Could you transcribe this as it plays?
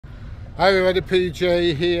Hi everybody,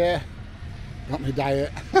 PJ here. Got my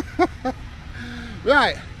diet.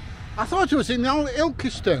 Right, I thought it was in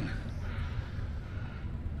Ilkeston.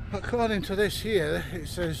 According to this here, it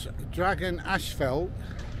says Dragon Asphalt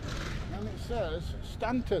and it says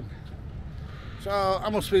Stanton. So I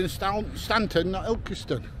must be in Stanton, not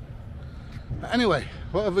Ilkeston. But anyway,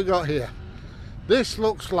 what have we got here? This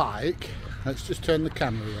looks like, let's just turn the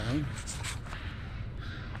camera around,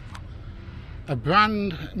 a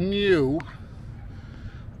brand new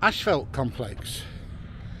asphalt complex.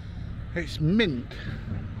 It's mint.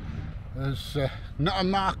 There's not a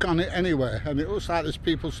mark on it anywhere, and it looks like there's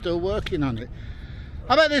people still working on it.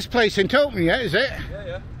 I bet this place ain't open yet, is it? Yeah,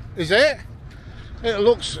 yeah. Is it? It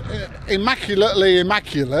looks immaculately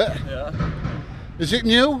immaculate. Yeah. Is it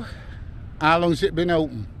new? How long's it been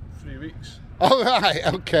open? 3 weeks. Oh right,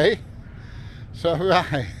 okay. So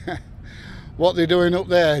right. What they're doing up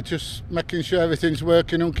there, just making sure everything's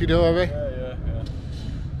working hunky-dory? Yeah.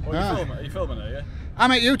 What are you filming it, yeah? I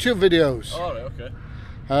make YouTube videos. Oh, right,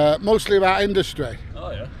 okay. Mostly about industry.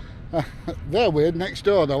 Oh, yeah. They're weird next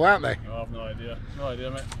door though, aren't they? Oh, I've no idea. No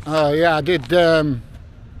idea, mate. Oh yeah, I did. I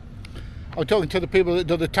was talking to the people that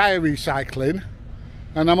do the tyre recycling,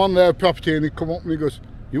 and I'm on their property, and he come up and he goes,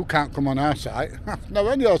 "You can't come on our site." No,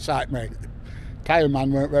 on your site, mate. Tyre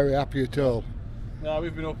man weren't very happy at all. No,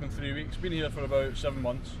 we've been open 3 weeks. Been here for about 7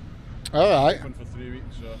 months. All right. Open for 3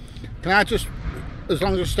 weeks, so. Can I just, as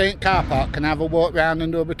long as I stay in car park, can I have a walk round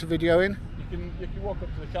and do a bit of videoing? You can walk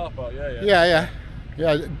up to the car park, yeah.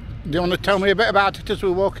 Yeah. Do you want to tell me a bit about it as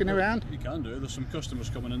we're walking around? You can do. There's some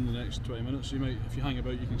customers coming in the next 20 minutes, so you might, if you hang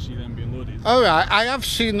about, you can see them being loaded. All right. I have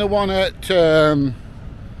seen the one at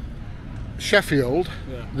Sheffield,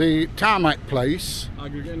 Yeah. the tarmac place.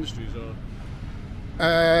 Aggregate Industries, or?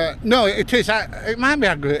 No, it is. It might be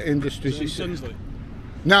Aggregate Industries. Is it in Tinsley?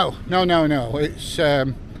 No.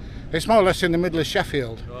 It's more or less in the middle of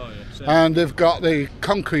Sheffield. Oh, yeah. And they've got the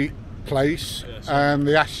concrete place and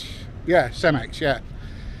the ash. Yeah, Cemex. Yeah.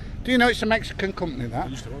 Do you know it's a Mexican company? That. I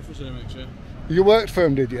used to work for Cemex, yeah. You worked for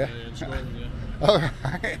them, did you? Yeah, in Scotland, yeah. All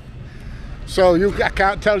right. So I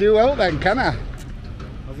can't tell you out then, can I?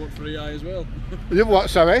 I've worked for AI as well. You've what?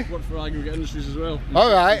 Sorry. I've worked for Aggregate Industries as well.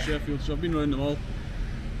 All right. In Sheffield, so I've been around them all.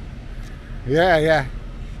 Yeah.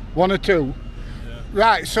 One or two. Yeah.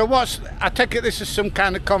 Right. So I take it this is some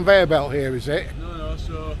kind of conveyor belt here, is it? No.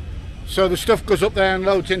 So the stuff goes up there and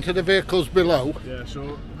loads into the vehicles below. Yeah.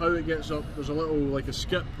 So how it gets up? There's a little, like a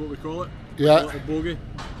skip, what we call it. Yeah. A little bogie.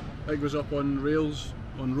 It goes up on rails,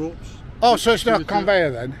 on ropes. Oh, so it's not a conveyor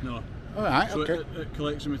then? No. All right. So Okay. it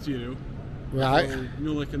collects the material. Right. So, you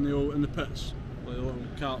know, like in the pits, like the little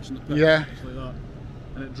carts in the pits. Yeah. It's like that.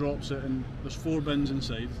 And it drops it in. There's 4 bins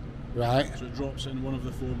inside. Right. So it drops it in one of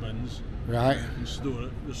the 4 bins. Right. And you can store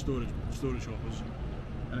it. There's storage hoppers,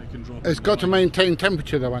 and it can drop. It's got to maintain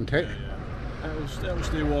temperature though, hasn't it? Yeah. It'll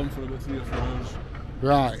stay warm for about 3 or 4 hours.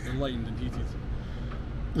 Right. They're lined and heated.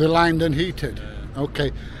 They're lined and heated. Yeah.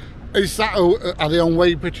 Okay. Is that? Are they on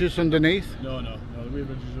weigh bridges underneath? No. The weigh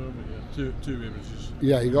bridges are over here. Two weigh bridges.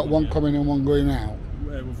 Yeah, you got one coming and one going out.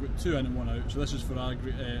 We've got 2 in and 1 out. So this is for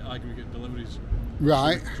aggregate deliveries.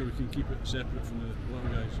 Right. So we can keep it separate from the little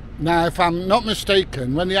guys. Now, if I'm not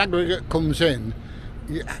mistaken, when the aggregate comes in,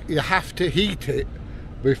 you have to heat it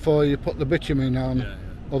before you put the bitumen on. Yeah.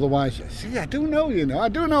 Otherwise, see, I do know, I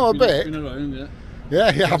do know a bit. Been around,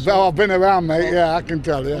 yeah. Yeah, I've been around, mate. Yeah, I can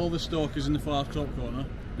tell you. All the stock is in the far top corner.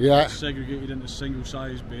 Yeah. It's segregated into single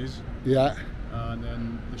size bays. Yeah. And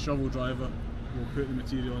then the shovel driver will put the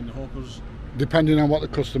material in the hoppers. Depending on what the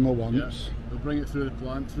customer wants. Yeah. They'll bring it through the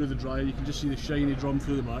plant, through the dryer. You can just see the shiny drum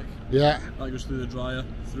through the back. Yeah. That goes through the dryer,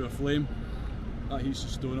 through a flame. That heats the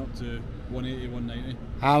stone up to 180, 190.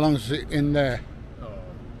 How long is it in there? Oh,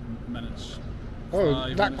 minutes. Oh,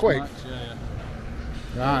 5 that minutes quick? max. Yeah.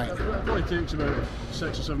 Right. It probably takes about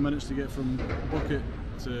 6 or 7 minutes to get from bucket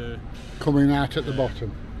to coming out at the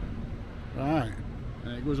bottom. Right.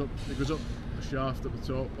 And it goes up the shaft at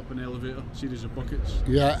the top, up an elevator, series of buckets.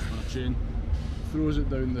 Yeah. On a chain. Throws it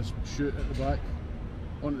down this chute at the back,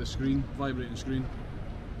 onto the screen, vibrating screen,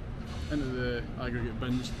 into the aggregate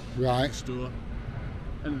bins. Right. The store,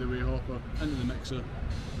 into the weigh hopper, into the mixer,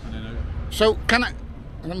 and then out. So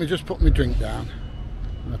let me just put my drink down.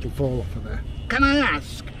 That'll fall off of there. Can I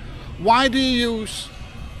ask, why do you use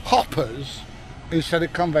hoppers instead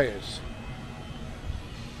of conveyors?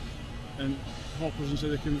 And hoppers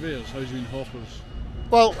instead of conveyors? How do you mean hoppers?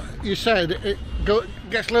 Well, you said it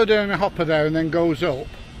gets loaded in a hopper there and then goes up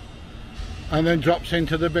and then drops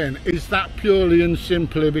into the bin. Is that purely and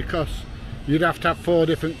simply because you'd have to have 4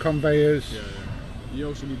 different conveyors? Yeah. You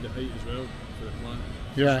also need the height as well for the plant.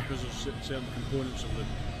 Yeah. Because there's certain components of the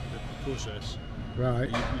process. Right.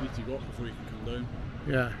 You need to go up before you can come down.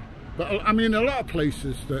 Yeah. But I mean, a lot of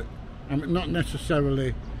places that, I mean, not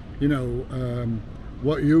necessarily, you know,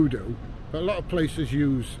 what you do, but a lot of places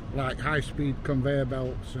use like high-speed conveyor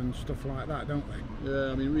belts and stuff like that, don't they?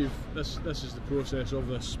 Yeah, I mean, this is the process of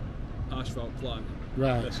this asphalt plant.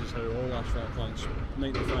 Right. This is how all asphalt plants,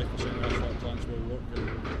 95% of asphalt plants will work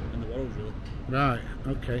in the world, really. Right.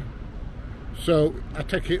 Okay. So I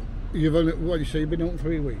take it you've only, what do you say, you've been open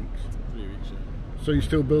 3 weeks? 3 weeks, yeah. So you're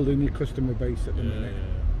still building your customer base at the minute?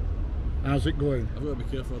 Yeah. How's it going? I've got to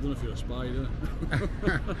be careful, I don't know if you're a spy, do you?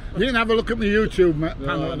 You can have a look at my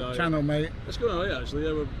YouTube channel, mate. It's going alright actually,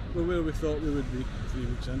 yeah, we're where we thought we would be 3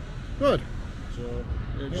 weeks in. Good. So,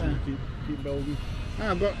 yeah, just keep building.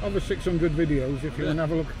 I've got over 600 videos if you want to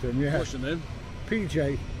have a look at them, yeah. What's your name?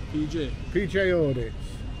 PJ. PJ? pjaudits.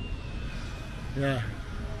 Yeah.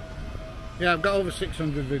 Yeah, I've got over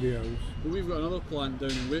 600 videos. But we've got another plant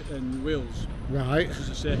down in Wales. Right. This is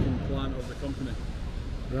the second plant of the company.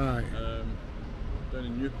 Right. Down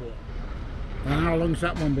in Newport. And how long's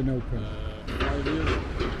that one been open? 5 years.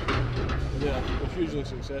 They're hugely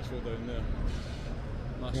successful down there.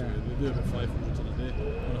 Massively. Yeah. They do about 500 ton a day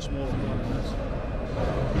on a smaller plant than this.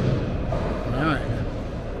 Right.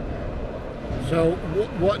 So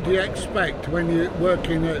what do you expect when you're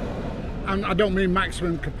working at, and I don't mean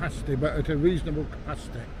maximum capacity, but at a reasonable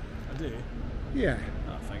capacity? A day? Yeah.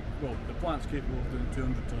 I think. Well, the plant's capable of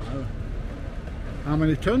doing 200 ton an hour. How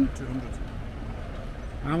many ton? 200.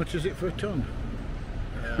 How much is it for a ton?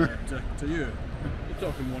 To you, you're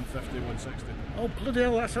talking 150, 160. Oh bloody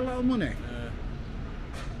hell, that's a lot of money.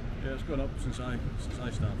 Yeah, it's gone up since I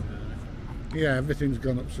started anyway. Yeah, everything's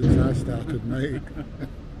gone up since I started, mate.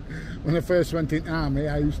 When I first went in army,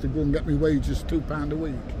 I used to go and get my wages £2 a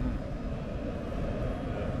week.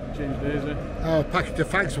 Changed days, eh? Oh, a packet of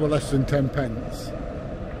fags were less than 10 pence.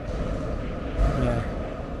 Yeah.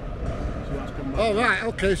 So that's come back. Oh right,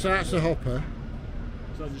 okay, so that's the hopper.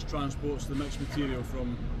 So that just transports the mixed material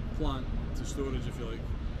from plant to storage, if you like.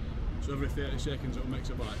 So every 30 seconds it'll mix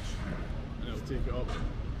a batch and it'll take it up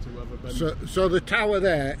to whatever bin. So the tower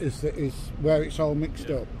there is where it's all mixed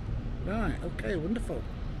up. Right, okay, wonderful.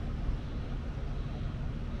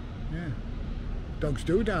 Yeah. Dogs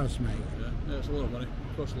do dance, mate. Yeah, it's a lot of money.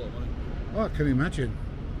 It costs a lot of money. Oh, I can imagine.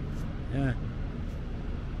 Yeah.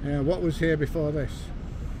 Yeah, what was here before this?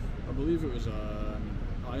 I believe it was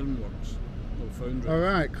ironworks, or foundry. All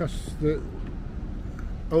right, because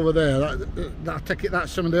over there, I take it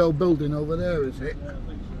that's some of the old building over there, is it? Yeah, I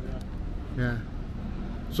think so, yeah. Yeah.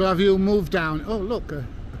 So have you moved down? Oh look, a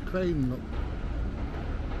crane, look.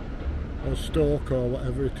 Or stalk or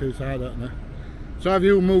whatever it is, I don't know. So have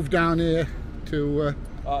you moved down here to...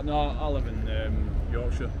 No, I live in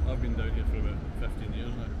Yorkshire. I've been down here for about 15 years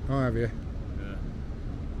now. Oh, have you? Yeah.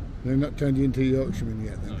 They've not turned you into a Yorkshireman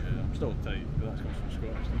yet then? No, yeah, I'm still tight, but that's because I'm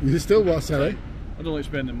Scottish. You still what, sorry? I don't like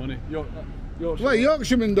spending money. Yorkshire, Well,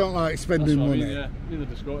 Yorkshiremen don't like spending money. I mean, yeah. Neither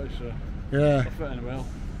do Scottish, so yeah. I fit in well.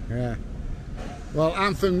 Yeah. Well,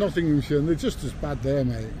 I'm from Nottinghamshire and they're just as bad there,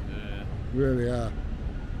 mate. Yeah. Really are.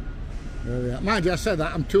 Really are. Mind you, I said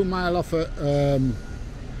that, I'm 2 miles off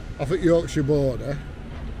at Yorkshire border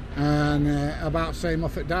and about same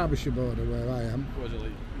off at Derbyshire border where I am. What is it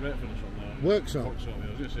like? Retford or something? Worksop. Worksop, yeah. I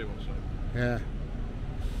was going to say Worksop. Yeah.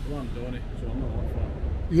 Well, I'm Donny, so I'm not that far.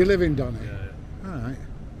 You live in Donny? Yeah. Alright.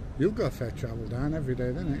 You've got a fair travel down every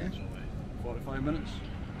day, then, ain't It's you? only 45 minutes.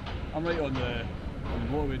 I'm right on the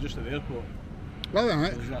motorway just at the airport.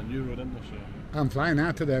 Alright. There's that new road in there, so. I'm flying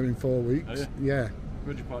out of there in 4 weeks. Are you? Yeah.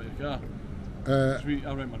 Where'd you park your car?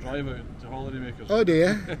 I rent my drive out to holiday makers. Oh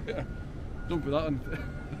dear. Don't put that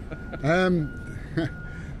on.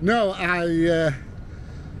 No, I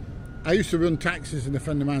used to run taxis and a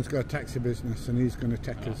friend of mine's got a taxi business and he's going to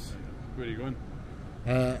take us. Where are you going?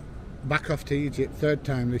 Back off to Egypt, 3rd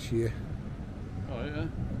time this year. Oh yeah.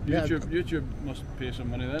 Yeah. YouTube must pay some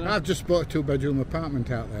money then. I've just bought a 2-bedroom apartment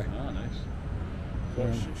out there. Ah, nice. What,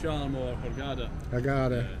 Sharm or Hurghada?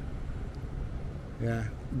 Hurghada. Yeah.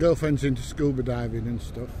 Girlfriend's into scuba diving and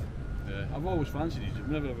stuff. Yeah. I've always fancied Egypt.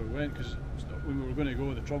 We never ever went because when we were going to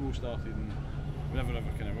go, the trouble started and we never ever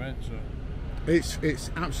kind of went. So it's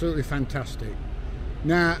absolutely fantastic.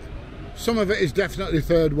 Now, some of it is definitely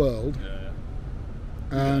third world. Yeah.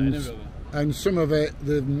 And some of it,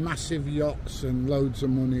 the massive yachts and loads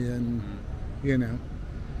of money and you know,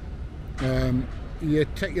 you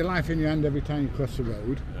take your life in your hand every time you cross the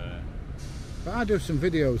road. Yeah. But I do some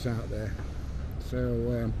videos out there,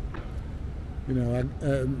 so you know,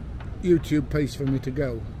 YouTube pays for me to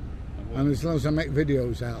go, and as long as I make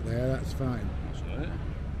videos out there, that's fine. That's right.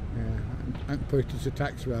 Yeah, I can put it as a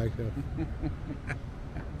tax write-off.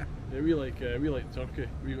 Yeah, we like Turkey.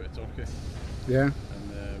 We go to Turkey. Yeah.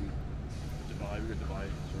 And Dubai. We go to Dubai.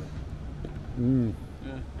 So.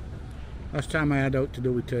 Yeah. Last time I had out to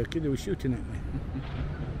do with Turkey, they were shooting at me.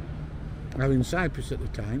 I was in Cyprus at the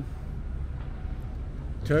time.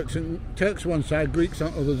 Turks one side, Greeks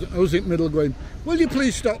on others. I was in the middle going, will you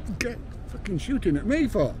please stop fucking shooting at me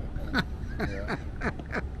for? Yeah.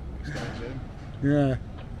 Yeah.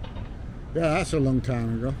 Yeah, that's a long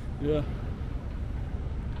time ago. Yeah.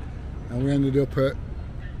 And we ended up at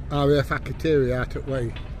RAF Akateria out at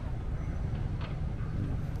Way.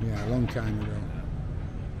 Yeah, a long time ago.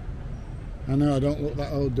 I know I don't look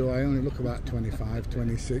that old, do I? I only look about 25,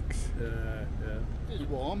 26. Yeah. It's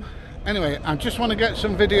warm. Anyway, I just want to get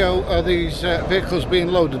some video of these vehicles being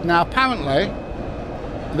loaded. Now, apparently,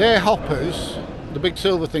 they're hoppers, the big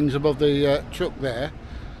silver things above the truck there.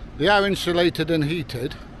 They are insulated and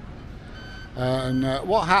heated. And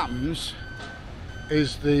what happens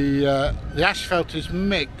is the asphalt is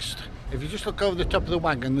mixed. If you just look over the top of the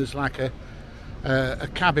wagon, there's like a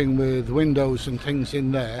cabin with windows and things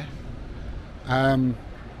in there.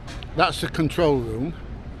 That's the control room.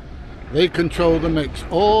 They control the mix.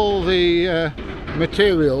 All the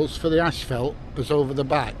materials for the asphalt is over the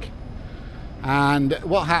back. And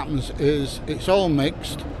what happens is it's all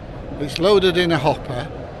mixed, it's loaded in a hopper,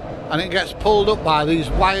 and it gets pulled up by these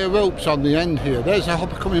wire ropes on the end here. There's a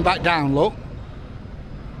hopper coming back down, look.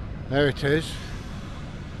 There it is.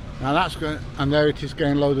 Now that's going, and there it is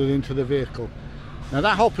getting loaded into the vehicle. Now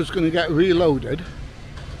that hopper's going to get reloaded.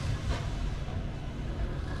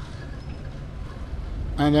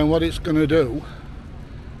 And then what it's going to do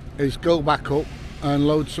is go back up and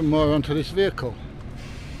load some more onto this vehicle.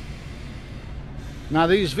 Now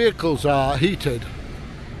these vehicles are heated.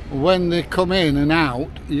 When they come in and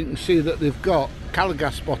out, you can see that they've got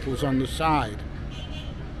Calagas bottles on the side.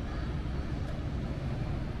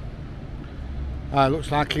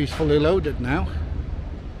 Looks like he's fully loaded now.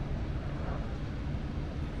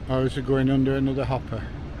 Or is he going under another hopper?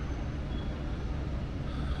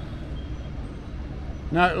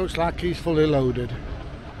 Now it looks like he's fully loaded.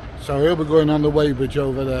 So he'll be going on the weighbridge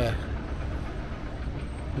over there.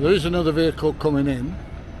 There is another vehicle coming in.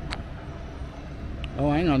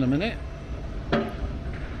 Oh, hang on a minute.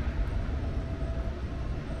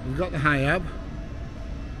 We've got the Hiab.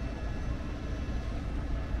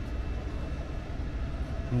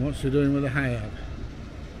 And what's he doing with the Hiab?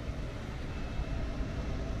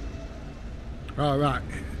 All right.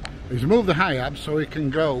 He's moved the Hiab so he can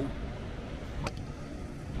go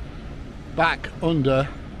back under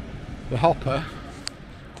the hopper.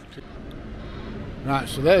 Right,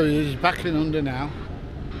 so there he is, he's back in under now.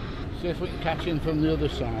 See if we can catch him from the other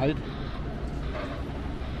side.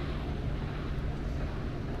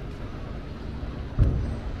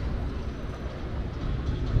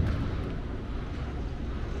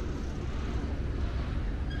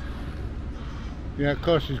 Yeah, of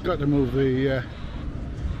course he's got to move the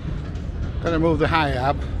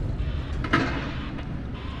Hiab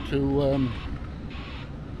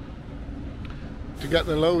to get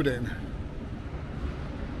the load in.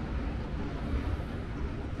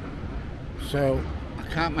 So I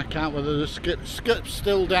can't make out whether the skip's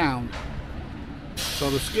still down. So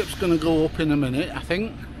the skip's going to go up in a minute. I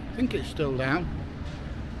think it's still down.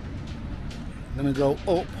 I'm going to go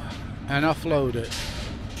up and offload it.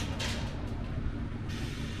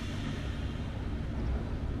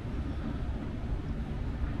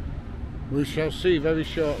 We shall see very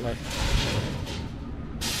shortly.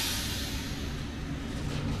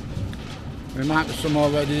 There might be some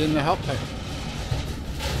already in the hopper.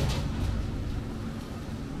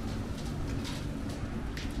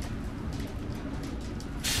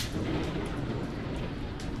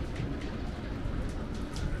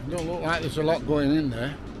 Don't look like there's a lot going in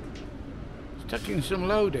there. It's taking some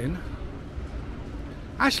loading.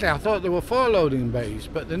 Actually, I thought there were 4 loading bays,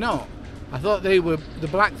 but they're not. I thought they were the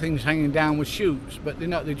black things hanging down with chutes, but they're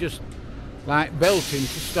not. They're just like belting to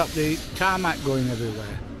stop the tarmac going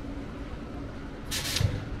everywhere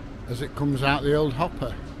as it comes out the old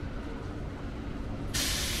hopper.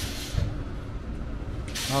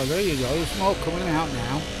 Oh, there you go. There's more coming out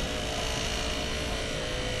now.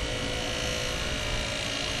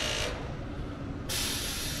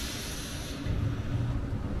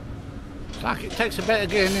 It's like it takes a bit of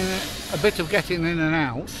getting in and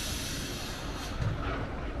out.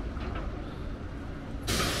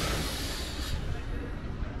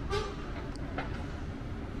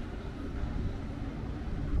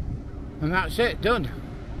 And that's it, done.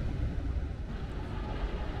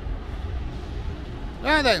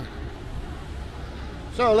 Right then.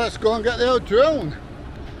 So let's go and get the old drone.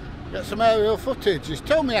 get some aerial footage. He's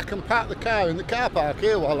told me I can park the car in the car park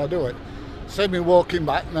here while I do it. Save me walking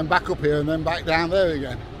back and then back up here and then back down there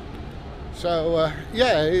again. So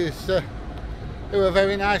yeah, he was a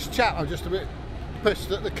very nice chap. I'm just a bit pissed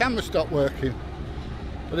that the camera stopped working,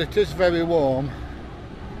 but it is very warm,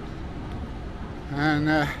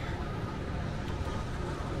 and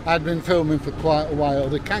I'd been filming for quite a while.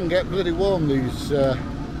 They can get bloody warm, these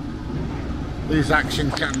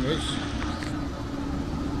action cameras,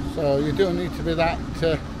 so you do need to be that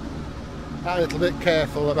a little bit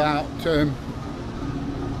careful about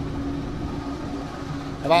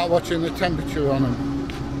watching the temperature on them.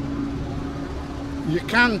 You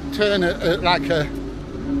can turn it like a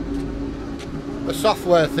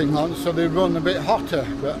software thing on so they run a bit hotter,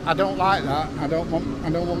 but I don't like that. I don't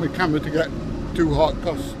want my camera to get too hot,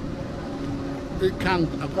 because it can.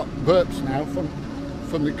 I've got burps now from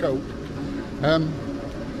the coat.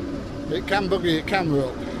 It can bugger your camera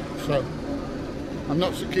up, so I'm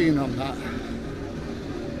not so keen on that.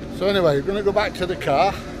 So anyway, we're going to go back to the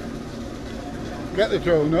car, get the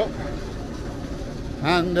drone up,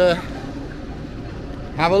 and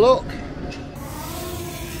have a look.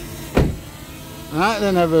 Right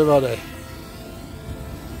then, everybody.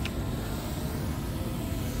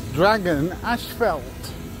 Dragon Asphalt.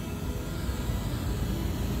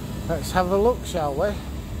 Let's have a look, shall we? Let's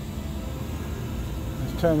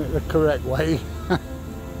turn it the correct way.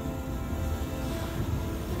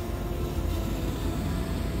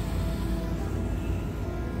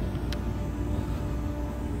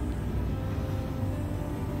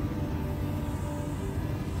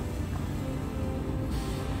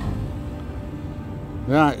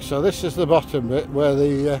 Right, so this is the bottom bit where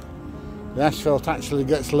the asphalt actually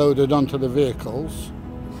gets loaded onto the vehicles,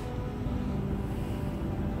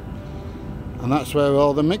 and that's where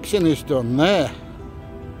all the mixing is done there.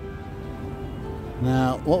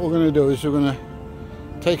 Now what we're going to do is we're going to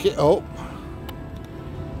take it up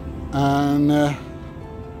and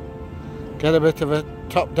get a bit of a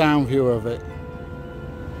top-down view of it,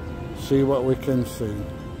 see what we can see.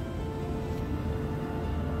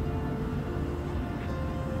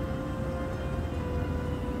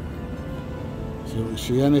 Do we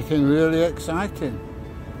see anything really exciting?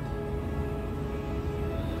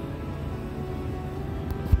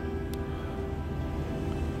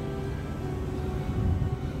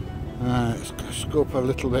 Let's scope a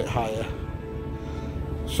little bit higher.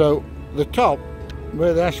 So the top,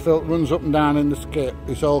 where the asphalt runs up and down in the skip,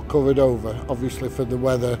 is all covered over, obviously for the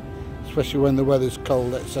weather, especially when the weather's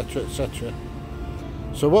cold, etc, etc.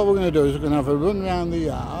 So what we're going to do is we're going to have a run around the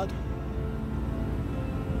yard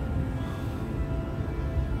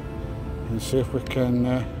and see if we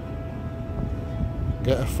can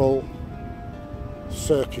get a full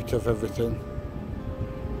circuit of everything.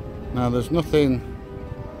 Now there's nothing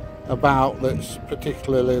about that's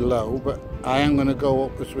particularly low, but I am going to go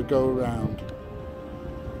up as we go around,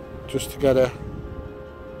 just to get a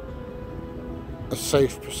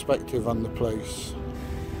safe perspective on the place.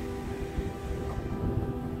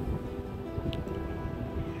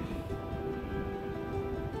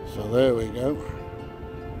 So there we go.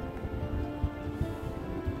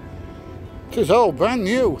 It is all brand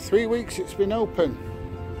new, 3 weeks it's been open.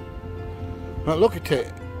 But look at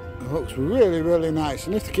it, it looks really, really nice,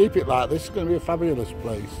 and if they keep it like this, it's going to be a fabulous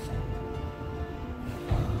place.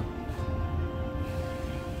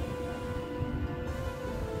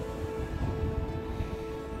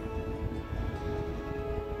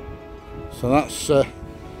 So that's the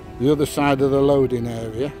other side of the loading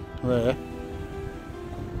area there.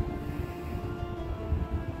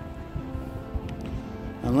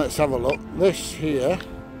 And let's have a look. This here,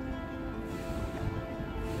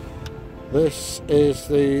 this is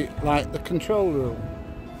the control room,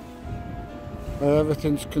 where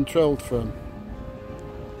everything's controlled from.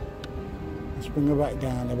 Let's bring her back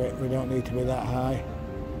down a bit, we don't need to be that high.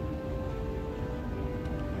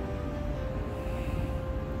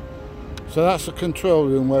 So that's the control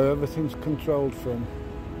room where everything's controlled from.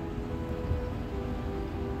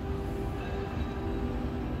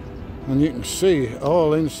 And you can see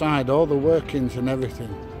all inside, all the workings and everything.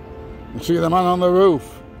 You can see the man on the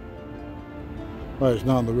roof. Well, he's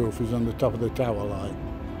not on the roof, he's on the top of the tower light.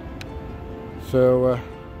 So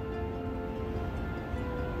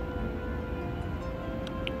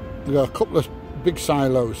we've got a couple of big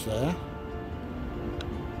silos there.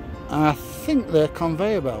 I think they're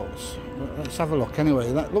conveyor belts. Let's have a look.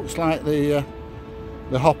 Anyway, that looks like the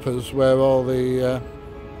hoppers where all the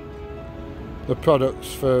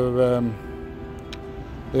products for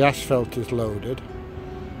the asphalt is loaded.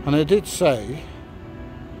 And I did say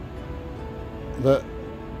that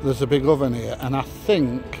there's a big oven here, and I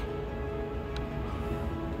think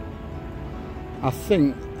I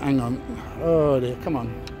think, hang on, oh dear, come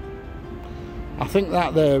on. I think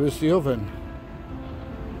that there is the oven.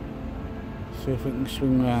 See if we can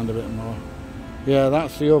swing around a bit more. Yeah,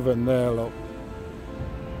 that's the oven there, look.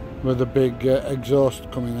 With the big exhaust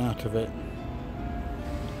coming out of it.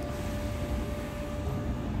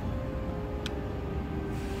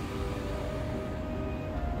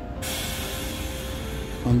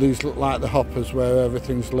 And these look like the hoppers where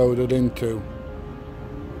everything's loaded into.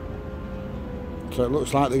 So it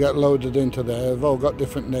looks like they get loaded into there. They've all got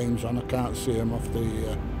different names on. I can't see them off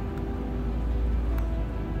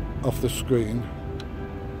the screen.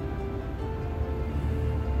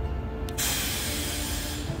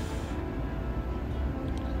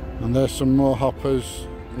 And there's some more hoppers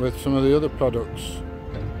with some of the other products.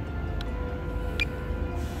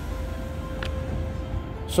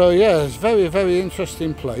 So yeah, it's a very, very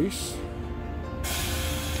interesting place.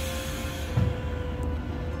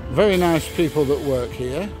 Very nice people that work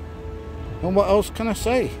here. And what else can I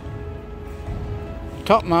say?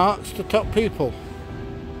 Top marks to top people.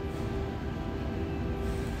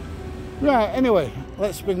 Right, anyway,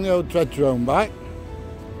 let's bring the old dread drone back.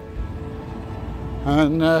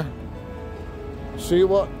 And see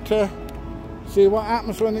what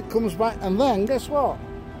happens when it comes back. And then, guess what?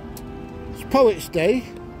 It's Poets' Day.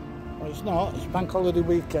 Well, it's not, it's bank holiday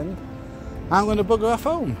weekend. I'm going to bugger off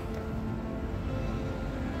home.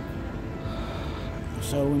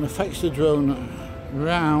 So we're going to fetch the drone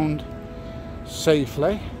round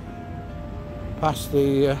safely past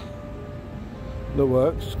the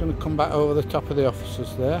works. It's going to come back over the top of the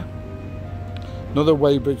offices there. Another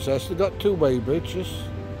weighbridge there, so they've got two weighbridges.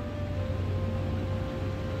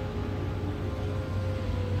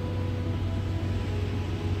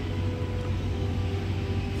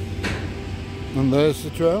 And there's the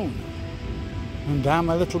drone. And down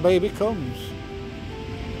my little baby comes.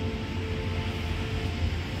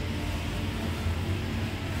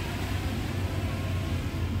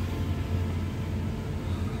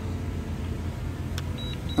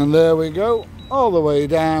 And there we go, all the way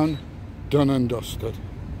down, done and dusted.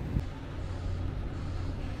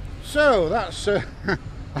 So that's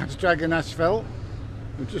that's Dragon Asphalt.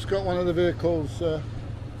 We've just got one of the vehicles,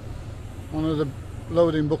 one of the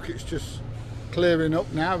loading buckets just clearing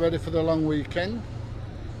up now, ready for the long weekend.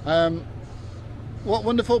 What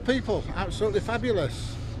wonderful people, absolutely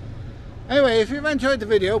fabulous. Anyway, if you've enjoyed the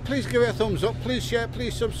video, please give it a thumbs up, please share,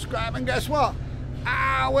 please subscribe, and guess what?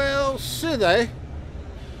 I will see you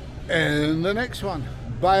in the next one.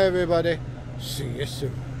 Bye everybody, see you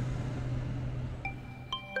soon.